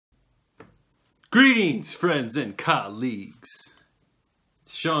Greetings, friends and colleagues.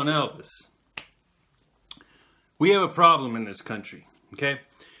 It's Sean Elvis. We have a problem in this country, okay?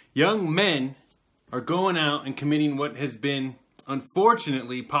 Young men are going out and committing what has been,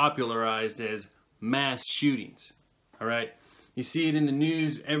 unfortunately, popularized as mass shootings, all right? You see it in the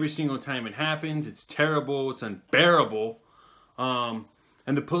news every single time it happens. It's terrible. It's unbearable. And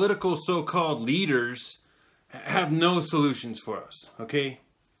the political so-called leaders have no solutions for us, okay?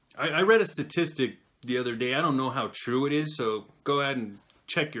 I read a statistic the other day. I don't know how true it is, so go ahead and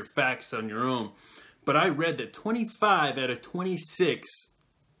check your facts on your own. But I read that 25 out of 26,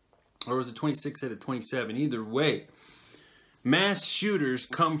 or was it 26 out of 27? Either way, mass shooters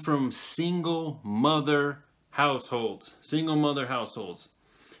come from single mother households. Single mother households.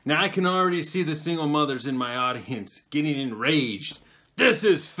 Now I can already see the single mothers in my audience getting enraged. This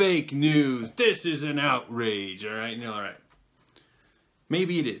is fake news. This is an outrage. All right? All right.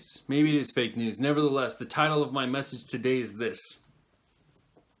 Maybe it is. Maybe it is fake news. Nevertheless, the title of my message today is this: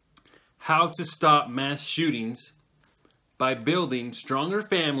 How to Stop Mass Shootings by Building Stronger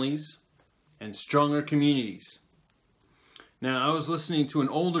Families and Stronger Communities. Now, I was listening to an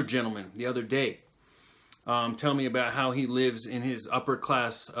older gentleman the other day tell me about how he lives in his upper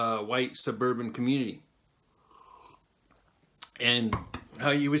class white suburban community. And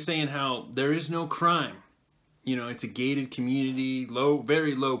how he was saying how there is no crime. You know, it's a gated community,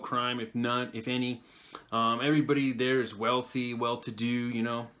 very low crime, if none, if any. Everybody there is wealthy, well-to-do, you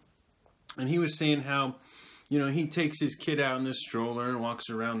know. And he was saying how, you know, he takes his kid out in the stroller and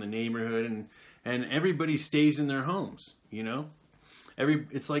walks around the neighborhood, and everybody stays in their homes, you know.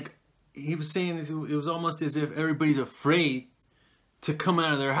 It's like, he was saying it was almost as if everybody's afraid to come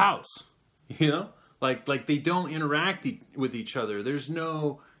out of their house, you know. Like they don't interact with each other. There's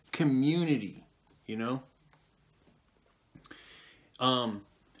no community, you know.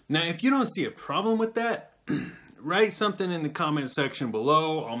 Now, if you don't see a problem with that, write something in the comment section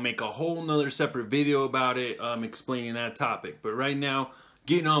below. I'll make a whole nother separate video about it, explaining that topic. But right now,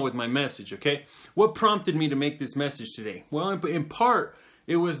 getting on with my message, okay? What prompted me to make this message today? Well, in part,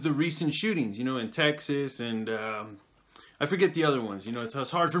 it was the recent shootings, you know, in Texas and I forget the other ones. You know,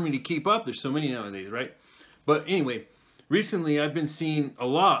 it's hard for me to keep up. There's so many nowadays, right? But anyway, recently I've been seeing a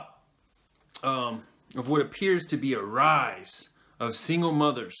lot of what appears to be a rise of single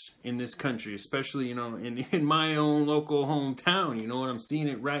mothers in this country, especially, you know, in my own local hometown. You know what? I'm seeing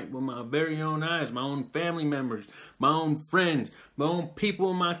it right with my very own eyes, my own family members, my own friends, my own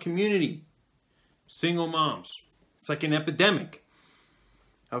people in my community. Single moms. It's like an epidemic.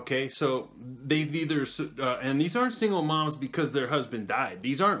 Okay, so they've either, and these aren't single moms because their husband died.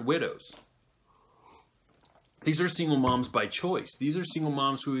 These aren't widows. These are single moms by choice. These are single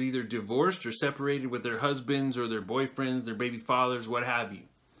moms who are either divorced or separated with their husbands or their boyfriends, their baby fathers, what have you.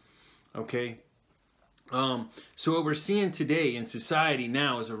 Okay? So what we're seeing today in society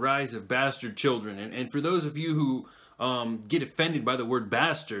now is a rise of bastard children. And for those of you who get offended by the word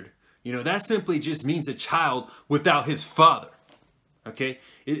bastard, you know, that simply just means a child without his father. Okay?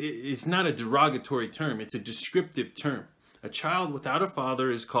 It's not a derogatory term. It's a descriptive term. A child without a father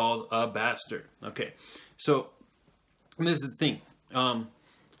is called a bastard. Okay? So, this is the thing.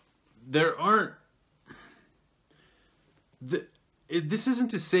 This isn't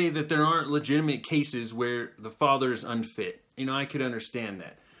to say that there aren't legitimate cases where the father is unfit. You know, I could understand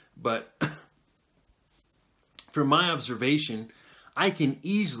that. But from my observation, I can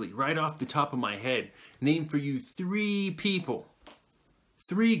easily, right off the top of my head, name for you 3 people,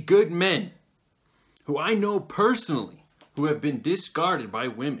 3 good men who I know personally who have been discarded by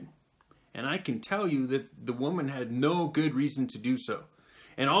women. And I can tell you that the woman had no good reason to do so.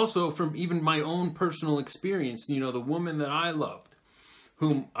 And also from even my own personal experience, you know, the woman that I loved,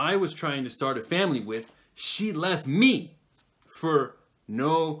 whom I was trying to start a family with, she left me for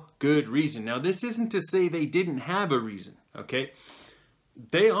no good reason. Now, this isn't to say they didn't have a reason, okay?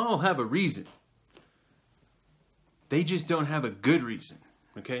 They all have a reason. They just don't have a good reason,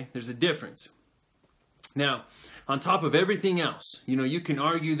 okay? There's a difference. Now, on top of everything else, you know, you can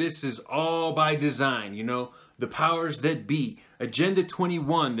argue this is all by design, you know, the powers that be, Agenda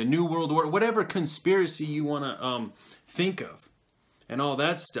 21, the New World Order, whatever conspiracy you want to think of, and all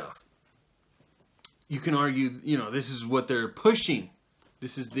that stuff. You can argue, you know, this is what they're pushing.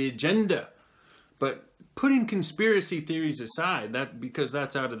 This is the agenda. But putting conspiracy theories aside, because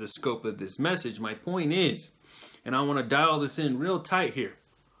that's out of the scope of this message, my point is, and I want to dial this in real tight here,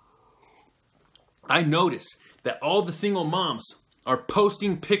 I notice that all the single moms are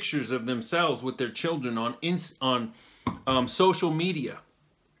posting pictures of themselves with their children on social media.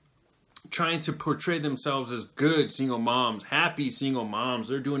 trying to portray themselves as good single moms, happy single moms.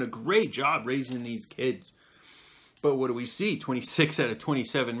 They're doing a great job raising these kids. But what do we see? 26 out of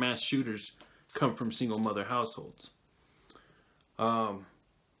 27 mass shooters come from single mother households. Yeah,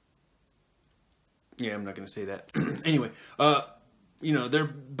 I'm not going to say that. Anyway, you know,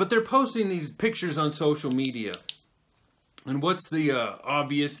 they're posting these pictures on social media. And what's the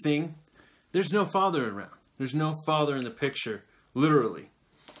obvious thing? There's no father around. There's no father in the picture, literally.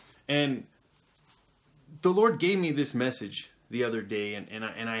 And the Lord gave me this message the other day, and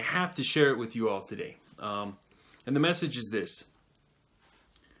I have to share it with you all today. And the message is this: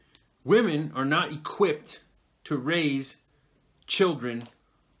 women are not equipped to raise children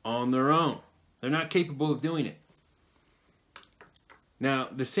on their own. They're not capable of doing it. Now,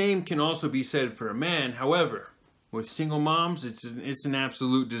 the same can also be said for a man. However, with single moms, it's an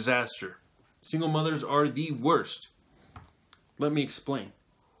absolute disaster. Single mothers are the worst. Let me explain.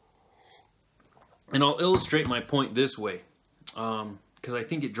 And I'll illustrate my point this way, because I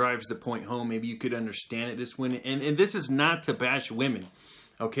think it drives the point home. Maybe you could understand it this way. And this is not to bash women,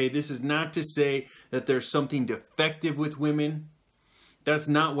 okay? This is not to say that there's something defective with women. That's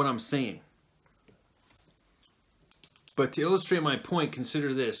not what I'm saying. But to illustrate my point,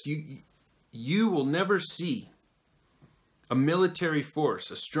 consider this. You will never see a military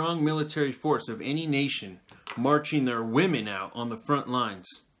force, a strong military force of any nation, marching their women out on the front lines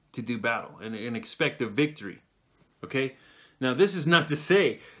to do battle and expect a victory. Okay? Now, this is not to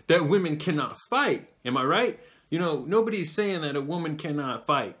say that women cannot fight. Am I right? You know, nobody's saying that a woman cannot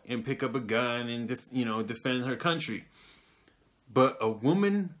fight and pick up a gun and, defend her country. But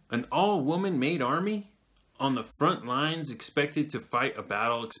an all-woman made army on the front lines, expected to fight a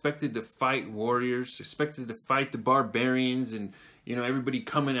battle, expected to fight warriors, expected to fight the barbarians and, everybody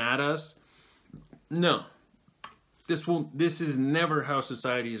coming at us. No. This is never how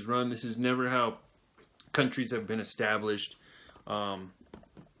society is run. This is never how countries have been established.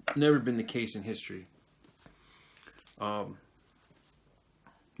 Never been the case in history. And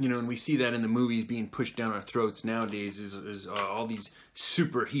we see that in the movies being pushed down our throats nowadays is all these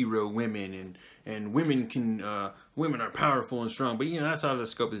superhero women and women women are powerful and strong. But that's out of the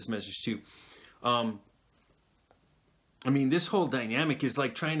scope of this message too. This whole dynamic is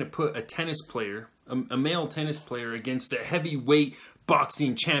like trying to put a tennis player, a male tennis player, against a heavyweight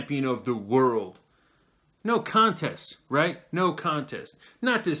boxing champion of the world. No contest, right? No contest.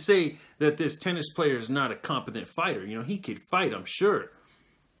 Not to say that this tennis player is not a competent fighter. He could fight, I'm sure.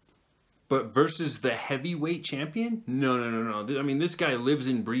 But versus the heavyweight champion? No. This guy lives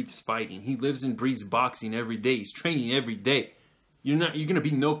and breathes fighting. He lives and breathes boxing every day. He's training every day. You're going to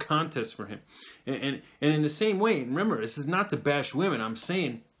be no contest for him. And in the same way, remember, this is not to bash women. I'm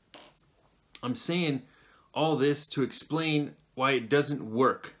saying all this to explain why it doesn't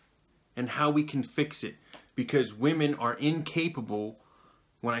work and how we can fix it. Because women are incapable.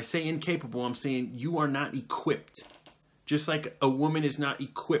 When I say incapable, I'm saying you are not equipped. Just like a woman is not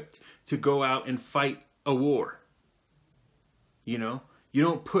equipped to go out and fight a war. You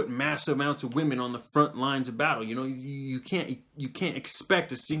don't put mass amounts of women on the front lines of battle. You can't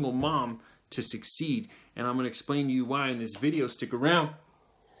expect a single mom to succeed. And I'm going to explain to you why in this video. Stick around.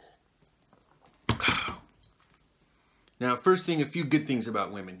 Now, first thing, a few good things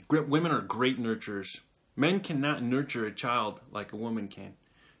about women. Women are great nurturers. Men cannot nurture a child like a woman can.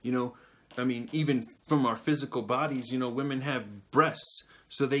 Even from our physical bodies, women have breasts,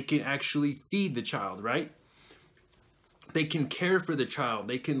 so they can actually feed the child, right? They can care for the child.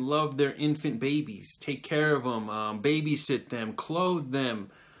 They can love their infant babies, take care of them, babysit them, clothe them,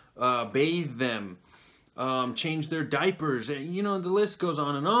 bathe them, change their diapers. The list goes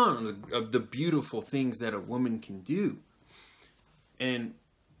on and on of the beautiful things that a woman can do. And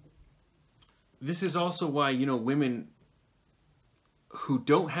this is also why, women who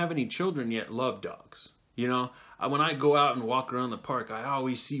don't have any children yet love dogs. When I go out and walk around the park, I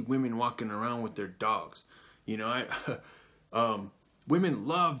always see women walking around with their dogs. Women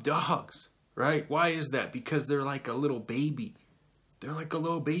love dogs, right? Why is that? Because they're like a little baby. They're like a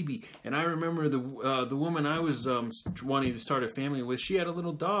little baby. And I remember the woman I was wanting to start a family with, she had a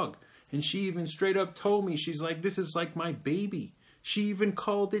little dog. And she even straight up told me, she's like, this is like my baby. She even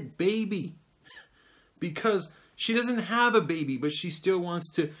called it baby. Because she doesn't have a baby, but she still wants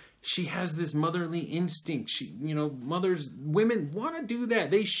to. She has this motherly instinct. Women want to do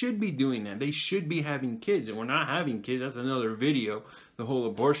that. They should be doing that. They should be having kids. And we're not having kids. That's another video, the whole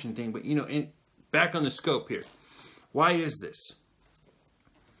abortion thing. But, back on the scope here. Why is this?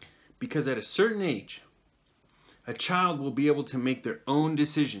 Because at a certain age, a child will be able to make their own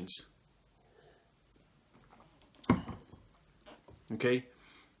decisions. Okay?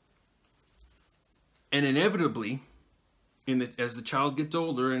 And inevitably, as the child gets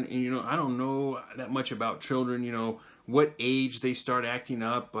older, and you know, I don't know that much about children, you know, what age they start acting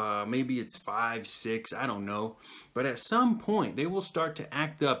up. Maybe it's 5, 6, I don't know. But at some point, they will start to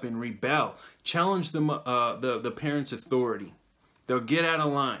act up and rebel, challenge the parents' authority. They'll get out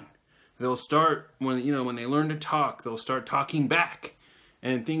of line. They'll start, when they learn to talk, they'll start talking back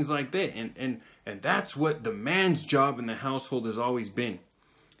and things like that. And that's what the man's job in the household has always been.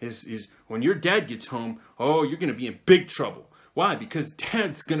 Is when your dad gets home, oh, you're going to be in big trouble. Why? Because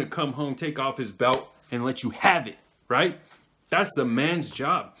dad's going to come home, take off his belt, and let you have it, right? That's the man's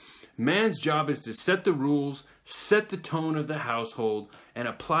job. Man's job is to set the rules, set the tone of the household, and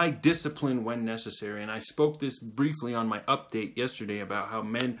apply discipline when necessary. And I spoke this briefly on my update yesterday about how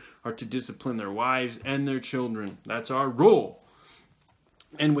men are to discipline their wives and their children. That's our role.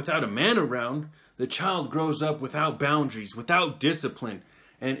 And without a man around, the child grows up without boundaries, without discipline.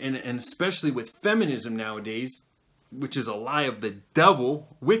 And especially with feminism nowadays, which is a lie of the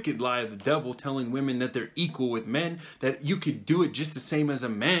devil, wicked lie of the devil, telling women that they're equal with men, that you could do it just the same as a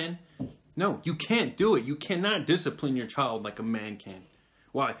man. No, you can't do it. You cannot discipline your child like a man can.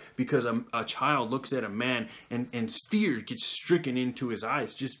 Why? Because a child looks at a man and fear gets stricken into his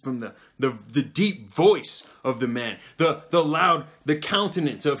eyes just from the deep voice of the man. The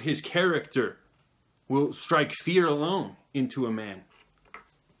countenance of his character will strike fear alone into a man.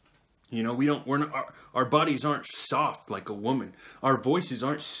 You know, our bodies aren't soft like a woman. Our voices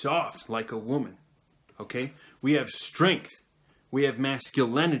aren't soft like a woman. Okay? We have strength. We have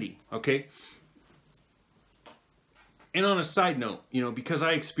masculinity. Okay? And on a side note, you know, because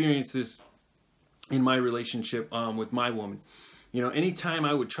I experienced this in my relationship with my woman, you know, anytime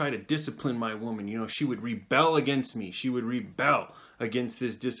I would try to discipline my woman, you know, she would rebel against me. She would rebel against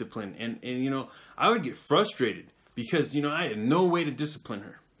this discipline. And you know, I would get frustrated because, you know, I had no way to discipline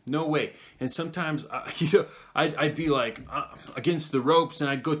her. No way. And sometimes, I'd be like against the ropes, and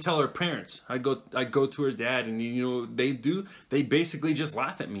I'd go tell her parents. I'd go to her dad, and you know, they basically just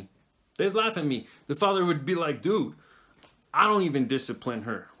laugh at me. They'd laugh at me. The father would be like, dude, I don't even discipline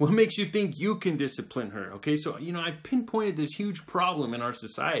her. What makes you think you can discipline her? Okay, so, you know, I pinpointed this huge problem in our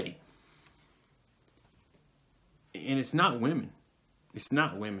society. And it's not women. It's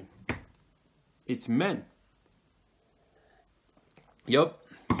not women. It's men. Yup.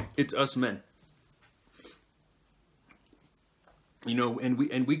 It's us men. You know, and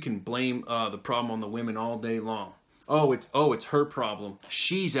we can blame the problem on the women all day long. It's her problem.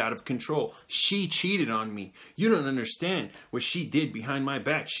 She's out of control. She cheated on me. You don't understand what she did behind my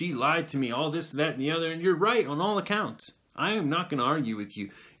back. She lied to me, all this, that, and the other. And you're right on all accounts. I am not going to argue with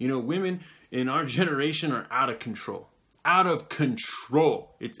you. You know, women in our generation are out of control. Out of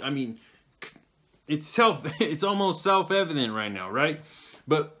control. It's almost self-evident right now, right?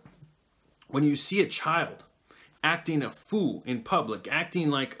 But when you see a child acting a fool in public,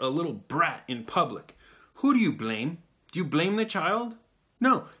 acting like a little brat in public, who do you blame? Do you blame the child?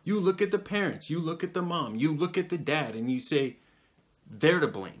 No, you look at the parents, you look at the mom, you look at the dad, and you say, they're to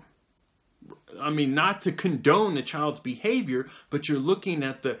blame. I mean, not to condone the child's behavior, but you're looking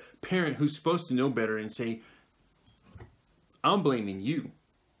at the parent who's supposed to know better and say, I'm blaming you.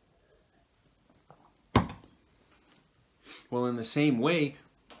 Well, in the same way,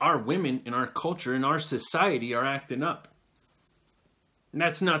 our women in our culture, in our society, are acting up. And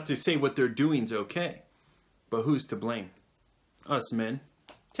that's not to say what they're doing is okay. But who's to blame? Us men.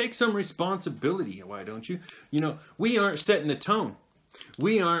 Take some responsibility, why don't you? You know, we aren't setting the tone.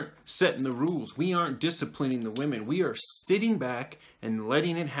 We aren't setting the rules. We aren't disciplining the women. We are sitting back and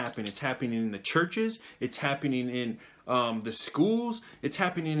letting it happen. It's happening in the churches. It's happening in the schools. It's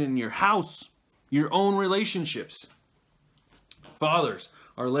happening in your house, your own relationships. Fathers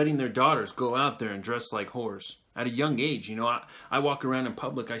are letting their daughters go out there and dress like whores at a young age. You know, I walk around in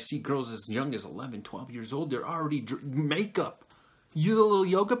public. I see girls as young as 11, 12 years old. They're already makeup. You the little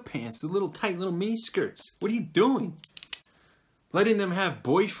yoga pants, the little tight little mini skirts. What are you doing? Letting them have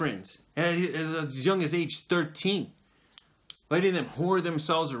boyfriends as young as age 13. Letting them whore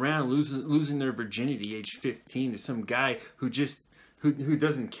themselves around, losing their virginity age 15 to some guy who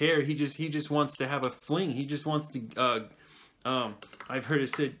doesn't care. He just wants to have a fling. He just wants to I've heard it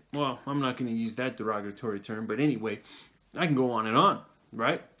said, well, I'm not going to use that derogatory term, but anyway, I can go on,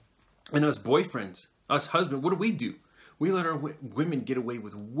 right? And us boyfriends, us husbands, what do? We let our women get away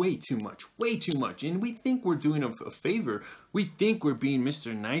with way too much. And we think we're doing a favor. We think we're being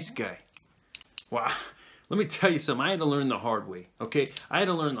Mr. Nice Guy. Wow. Let me tell you something. I had to learn the hard way, okay? I had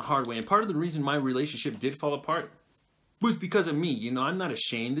to learn the hard way. And part of the reason my relationship did fall apart was because of me. You know, I'm not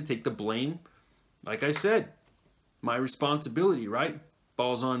ashamed to take the blame. Like I said, my responsibility, right?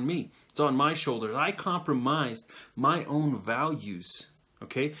 falls on me. It's on my shoulders. I compromised my own values,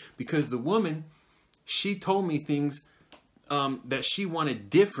 okay? Because the woman, she told me things that she wanted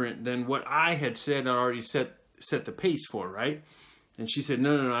different than what I had said and already set the pace for, right? And she said,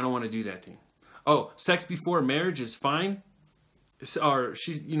 no, I don't want to do that thing. Oh, sex before marriage is fine? Or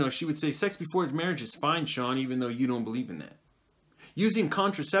she would say, sex before marriage is fine, Sean, even though you don't believe in that. Using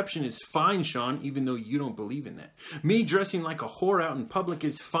contraception is fine, Sean, even though you don't believe in that. Me dressing like a whore out in public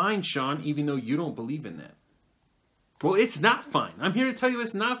is fine, Sean, even though you don't believe in that. Well, it's not fine. I'm here to tell you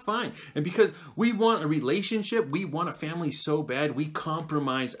it's not fine. And because we want a relationship, we want a family so bad, we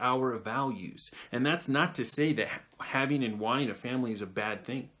compromise our values. And that's not to say that having and wanting a family is a bad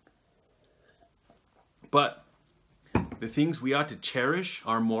thing. But the things we ought to cherish,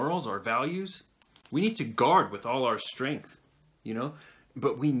 our morals, our values, we need to guard with all our strength, you know?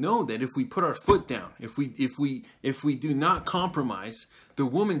 But we know that if we put our foot down, if we do not compromise, the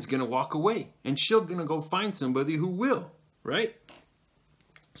woman's going to walk away and she'll going to go find somebody who will, right?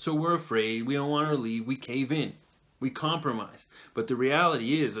 So we're afraid, we don't want her to leave, we cave in, we compromise. But the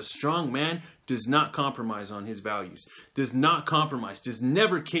reality is a strong man does not compromise on his values, does not compromise,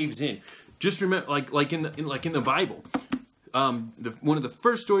 never caves in. Just remember, like in the Bible, one of the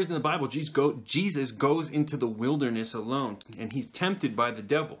first stories in the Bible, Jesus goes into the wilderness alone, and he's tempted by the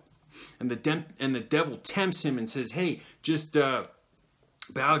devil, and the devil tempts him and says, "Hey, just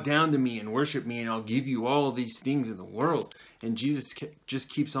bow down to me and worship me, and I'll give you all of these things in the world." And Jesus just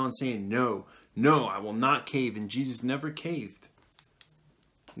keeps on saying, "No, I will not cave." And Jesus never caved,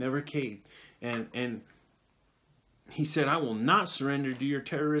 and he said, "I will not surrender to your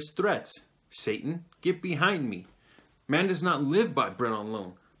terrorist threats. Satan, get behind me. Man does not live by bread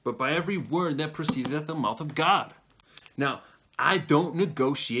alone, but by every word that proceeded at the mouth of God." Now, I don't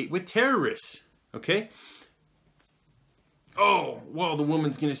negotiate with terrorists, okay? Oh, well, the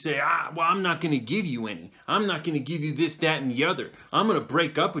woman's going to say, well, I'm not going to give you any. I'm not going to give you this, that, and the other. I'm going to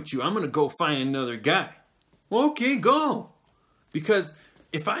break up with you. I'm going to go find another guy. Well, okay, go. Because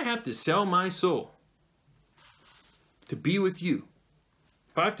if I have to sell my soul to be with you,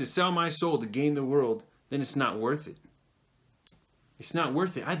 if I have to sell my soul to gain the world, then it's not worth it. It's not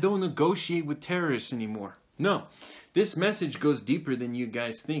worth it. I don't negotiate with terrorists anymore. No, this message goes deeper than you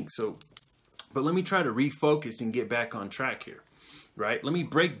guys think. But let me try to refocus and get back on track here, right? Let me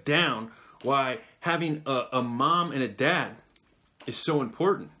break down why having a mom and a dad is so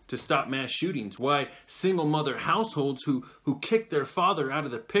important to stop mass shootings. Why single mother households who kick their father out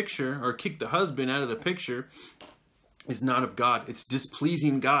of the picture or kick the husband out of the picture is not of God. It's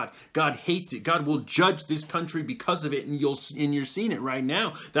displeasing God. God hates it. God will judge this country because of it, and you're seeing it right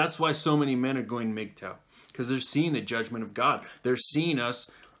now. That's why so many men are going MGTOW, because they're seeing the judgment of God. They're seeing us.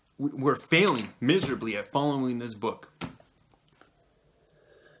 We're failing miserably at following this book.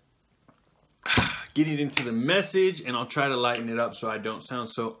 Getting into the message, and I'll try to lighten it up so I don't sound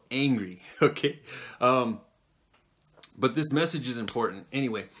so angry. Okay, but this message is important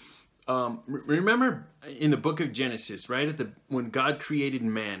anyway. Remember in the book of Genesis, right? When God created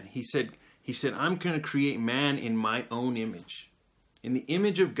man, he said, "I'm going to create man in my own image. In the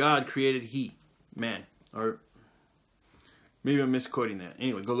image of God created he, man." Or maybe I'm misquoting that.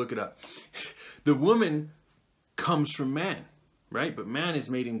 Anyway, go look it up. The woman comes from man, right? But man is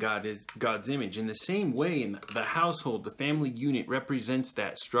made in God's image. In the same way, in the household, the family unit represents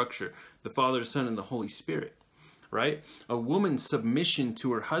that structure, the Father, Son, and the Holy Spirit. Right? A woman's submission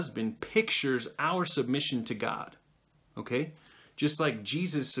to her husband pictures our submission to God. Okay? Just like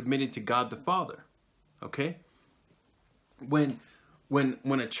Jesus submitted to God the Father. Okay? When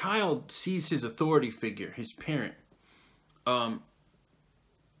a child sees his authority figure, his parent, and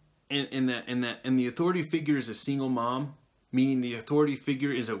the authority figure is a single mom, meaning the authority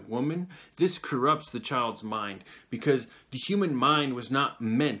figure is a woman, this corrupts the child's mind, because the human mind was not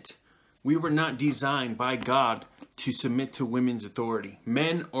meant, we were not designed by God to submit to women's authority.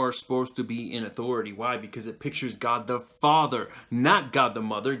 Men are supposed to be in authority. Why? Because it pictures God the Father, not God the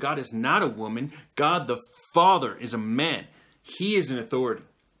Mother. God is not a woman. God the Father is a man. He is an authority.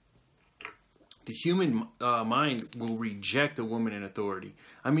 The human mind will reject a woman in authority.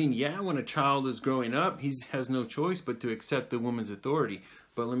 I mean, yeah, when a child is growing up, he has no choice but to accept the woman's authority.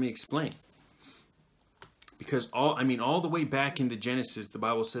 But let me explain. Because all the way back into Genesis, the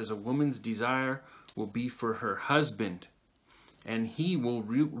Bible says a woman's desire will be for her husband, and he will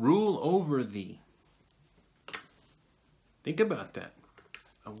rule over thee. Think about that.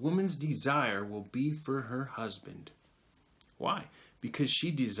 A woman's desire will be for her husband. Why? Because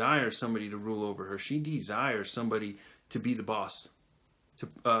she desires somebody to rule over her. She desires somebody to be the boss,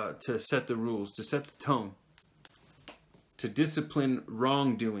 to set the rules, to set the tone, to discipline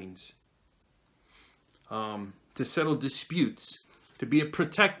wrongdoings, to settle disputes, to be a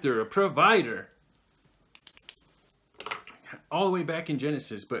protector, a provider. All the way back in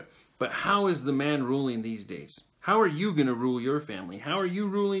Genesis. But how is the man ruling these days? How are you going to rule your family? How are you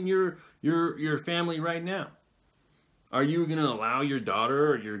ruling your family right now? Are you going to allow your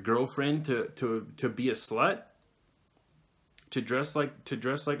daughter or your girlfriend to be a slut? To dress like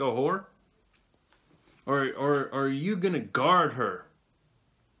a whore? Or are you going to guard her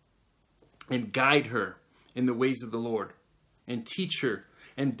and guide her in the ways of the Lord and teach her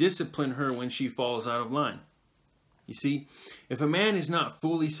and discipline her when she falls out of line? You see, if a man is not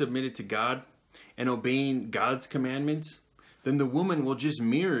fully submitted to God and obeying God's commandments, then the woman will just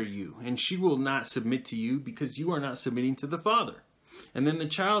mirror you, and she will not submit to you because you are not submitting to the Father. And then the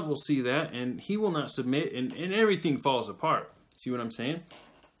child will see that, and he will not submit, and everything falls apart. See what I'm saying?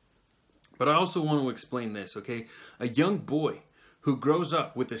 But I also want to explain this, okay? A young boy who grows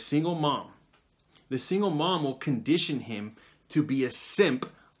up with a single mom, the single mom will condition him to be a simp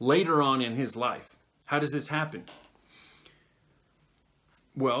later on in his life. How does this happen?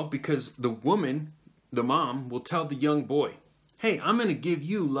 Well, because the woman, the mom, will tell the young boy, hey, I'm going to give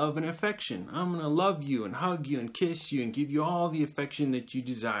you love and affection. I'm going to love you and hug you and kiss you and give you all the affection that you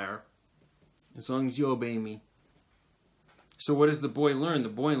desire, as long as you obey me. So what does the boy learn? The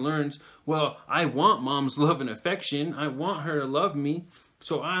boy learns, well, I want mom's love and affection. I want her to love me,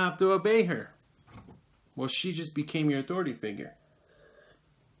 so I have to obey her. Well, she just became your authority figure.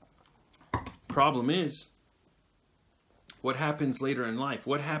 Problem is, what happens later in life?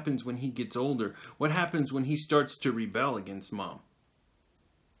 What happens when he gets older? What happens when he starts to rebel against mom?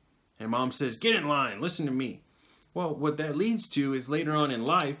 And mom says, get in line, listen to me. Well, what that leads to is later on in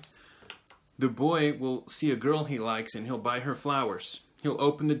life, the boy will see a girl he likes and he'll buy her flowers. He'll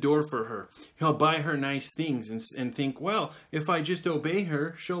open the door for her. He'll buy her nice things and think, well, if I just obey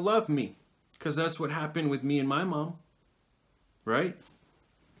her, she'll love me. Because that's what happened with me and my mom. Right?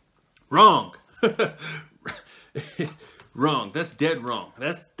 Wrong. Wrong. That's dead wrong.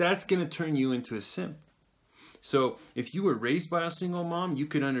 That's going to turn you into a simp. So if you were raised by a single mom, you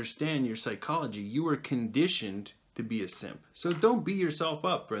could understand your psychology. You were conditioned to be a simp. So don't beat yourself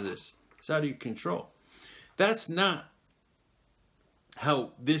up for this. It's out of your control. That's not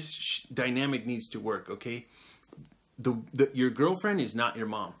how this dynamic needs to work, okay? Your girlfriend is not your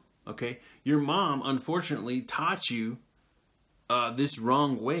mom, okay? Your mom, unfortunately, taught you this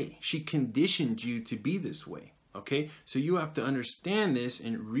wrong way. She conditioned you to be this way. Okay, so you have to understand this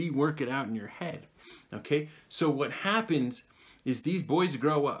and rework it out in your head. Okay, so what happens is these boys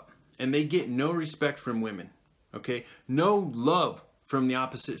grow up and they get no respect from women. Okay, no love from the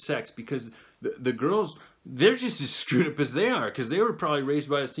opposite sex, because the girls, they're just as screwed up as they are, because they were probably raised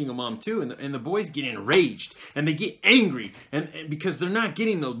by a single mom too, and the boys get enraged and they get angry and because they're not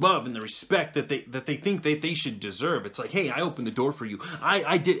getting the love and the respect that they think that they should deserve. It's like, hey, I opened the door for you.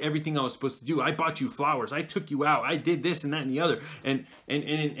 I did everything I was supposed to do. I bought you flowers. I took you out. I did this and that and the other. And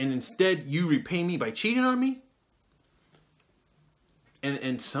instead you repay me by cheating on me?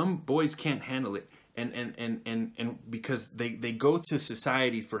 And some boys can't handle it. And because they go to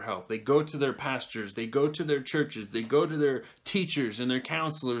society for help. They go to their pastors, they go to their churches, they go to their teachers and their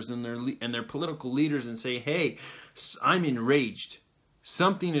counselors and their political leaders and say, hey, I'm enraged.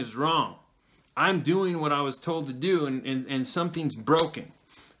 Something is wrong. I'm doing what I was told to do, and something's broken.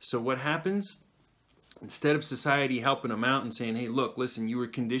 So what happens? Instead of society helping them out and saying, hey, look, listen, you were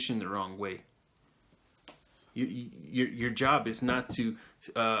conditioned the wrong way. Your job is not to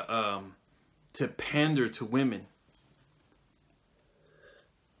pander to women.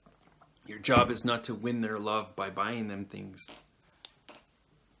 Your job is not to win their love by buying them things.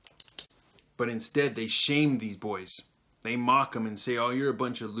 But instead, they shame these boys. They mock them and say, oh, you're a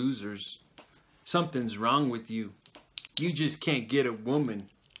bunch of losers. Something's wrong with you. You just can't get a woman.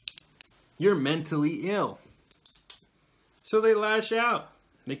 You're mentally ill. So they lash out.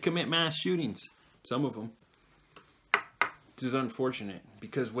 They commit mass shootings. Some of them. This is unfortunate,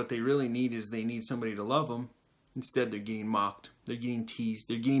 because what they really need is they need somebody to love them. Instead, they're getting mocked. They're getting teased.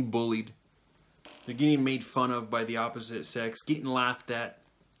 They're getting bullied. They're getting made fun of by the opposite sex, getting laughed at.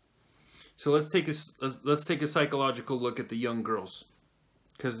 So let's take a psychological look at the young girls,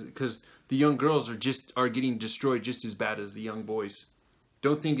 because the young girls are getting destroyed just as bad as the young boys.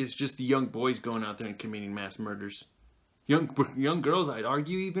 Don't think it's just the young boys going out there and committing mass murders. Young girls, I'd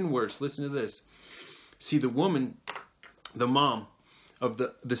argue, even worse. Listen to this. See, the woman, the mom of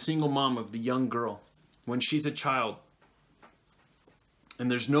the single mom of the young girl, when she's a child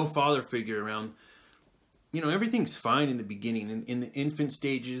and there's no father figure around, you know, everything's fine in the beginning, in the infant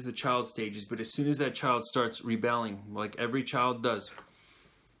stages, the child stages, but as soon as that child starts rebelling, like every child does,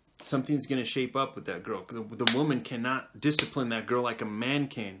 something's going to shape up with that girl. The woman cannot discipline that girl like a man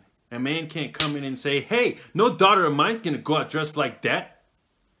can. A man can't come in and say, hey, no daughter of mine's going to go out dressed like that.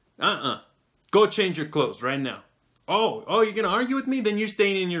 Go change your clothes right now. Oh, you're going to argue with me? Then you're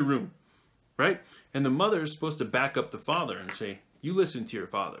staying in your room. Right? And the mother is supposed to back up the father and say, you listen to your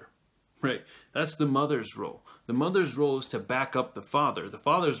father. Right? That's the mother's role. The mother's role is to back up the father. The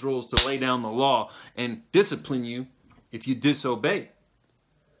father's role is to lay down the law and discipline you if you disobey.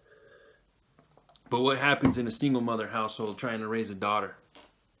 But what happens in a single mother household trying to raise a daughter?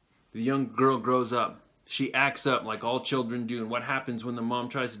 The young girl grows up. She acts up like all children do. And what happens when the mom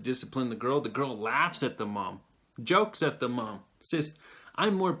tries to discipline the girl? The girl laughs at the mom, jokes at the mom, says,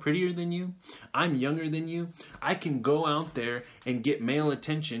 I'm more prettier than you. I'm younger than you. I can go out there and get male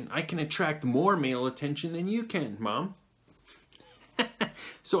attention. I can attract more male attention than you can, Mom.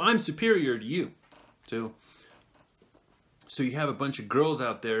 So I'm superior to you. So you have a bunch of girls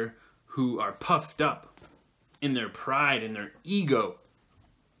out there who are puffed up in their pride and their ego.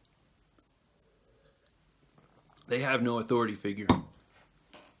 They have no authority figure.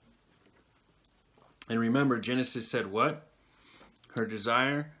 And remember, Genesis said what? Her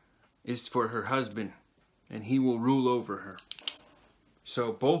desire is for her husband, and he will rule over her.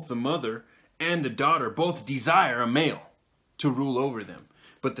 So both the mother and the daughter both desire a male to rule over them.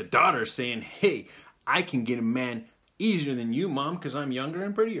 But the daughter's saying, hey, I can get a man easier than you, Mom, because I'm younger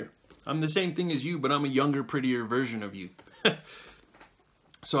and prettier. I'm the same thing as you, but I'm a younger, prettier version of you.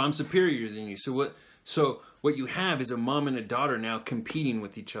 So I'm superior than you. So what you have is a mom and a daughter now competing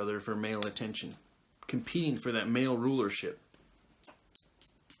with each other for male attention. Competing for that male rulership.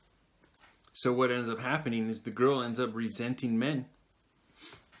 So what ends up happening is the girl ends up resenting men.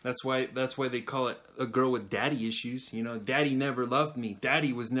 That's why they call it a girl with daddy issues. You know, daddy never loved me.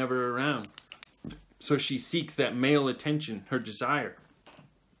 Daddy was never around. So she seeks that male attention, her desire.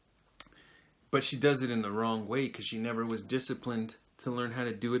 But she does it in the wrong way because she never was disciplined to learn how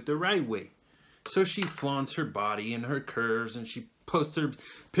to do it the right way. So she flaunts her body and her curves, and she posts her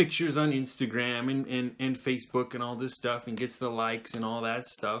pictures on Instagram and Facebook and all this stuff, and gets the likes and all that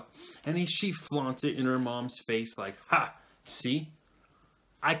stuff. And she flaunts it in her mom's face like, ha, see?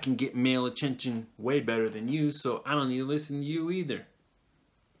 I can get male attention way better than you, so I don't need to listen to you either.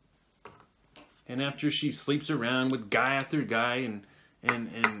 And after she sleeps around with guy after guy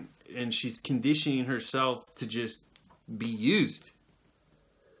and she's conditioning herself to just be used.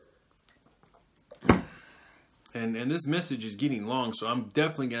 And this message is getting long, so I'm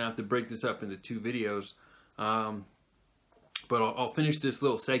definitely going to have to break this up into 2 videos. But I'll finish this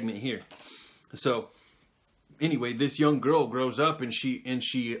little segment here. So, anyway, this young girl grows up and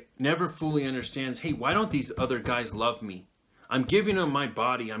she never fully understands, hey, why don't these other guys love me? I'm giving them my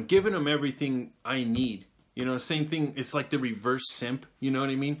body. I'm giving them everything I need. You know, same thing. It's like the reverse simp. You know what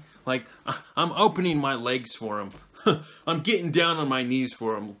I mean? Like, I'm opening my legs for them. I'm getting down on my knees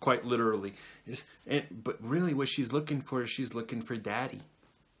for them, quite literally. But really what she's looking for is she's looking for daddy.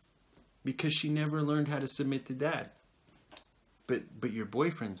 Because she never learned how to submit to dad. But your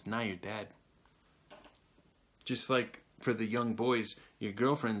boyfriend's not your dad. Just like for the young boys, your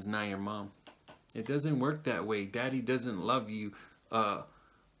girlfriend's not your mom. It doesn't work that way. Daddy doesn't love you.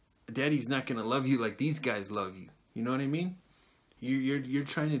 Daddy's not going to love you like these guys love you. You know what I mean? You're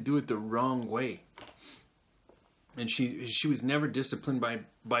trying to do it the wrong way. And she was never disciplined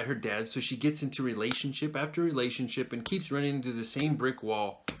by her dad, so she gets into relationship after relationship and keeps running into the same brick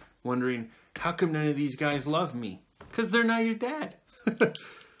wall, wondering, how come none of these guys love me? Because they're not your dad.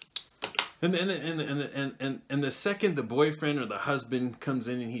 And the second the boyfriend or the husband comes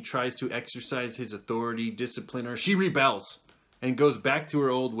in and he tries to exercise his authority, discipline her, she rebels and goes back to her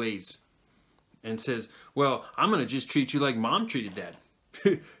old ways and says, well, I'm going to just treat you like mom treated dad.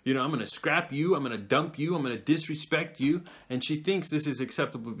 You know, I'm going to scrap you, I'm going to dump you, I'm going to disrespect you. And she thinks this is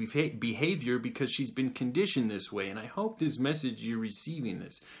acceptable behavior because she's been conditioned this way. And I hope this message, you're receiving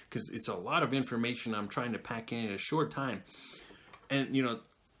this, because it's a lot of information I'm trying to pack in a short time. And, you know,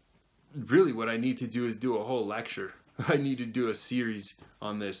 really what I need to do is do a whole lecture. I need to do a series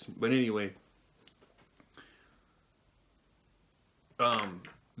on this. But anyway,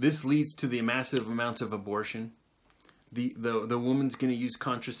 this leads to the massive amounts of abortion. The woman's going to use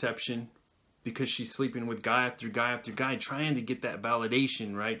contraception because she's sleeping with guy after guy after guy, trying to get that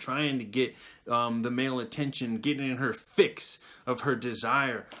validation, right? Trying to get the male attention, getting in her fix of her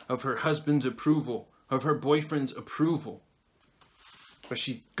desire, of her husband's approval, of her boyfriend's approval. But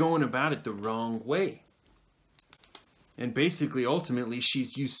she's going about it the wrong way. And basically, ultimately,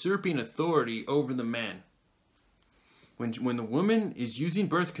 she's usurping authority over the man. When the woman is using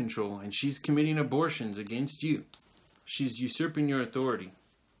birth control and she's committing abortions against you, she's usurping your authority.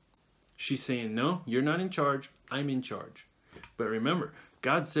 She's saying, no, you're not in charge, I'm in charge. But remember,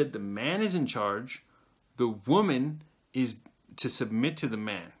 God said the man is in charge, the woman is to submit to the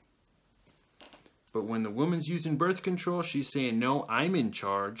man. But when the woman's using birth control, she's saying, no, I'm in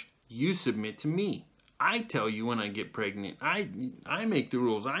charge, you submit to me. I tell you when I get pregnant. I make the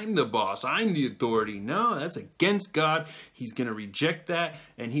rules. I'm the boss. I'm the authority. No, that's against God. He's going to reject that,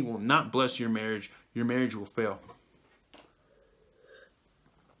 and he will not bless your marriage. Your marriage will fail.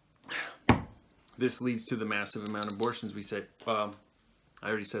 This leads to the massive amount of abortions we said. I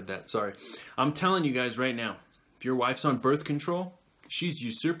already said that. Sorry. I'm telling you guys right now, if your wife's on birth control, she's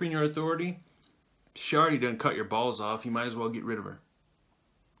usurping your authority. She already done cut your balls off. You might as well get rid of her.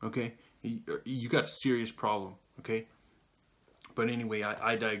 Okay? You got a serious problem. Okay? But anyway,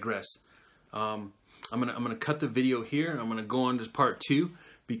 I digress. I'm gonna cut the video here. I'm gonna go on to part 2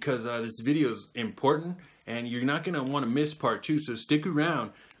 because this video is important and you're not gonna want to miss part 2. So stick around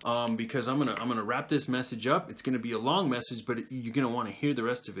because I'm gonna wrap this message up. It's gonna be a long message, but you're gonna want to hear the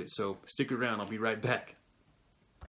rest of it. So stick around. I'll be right back.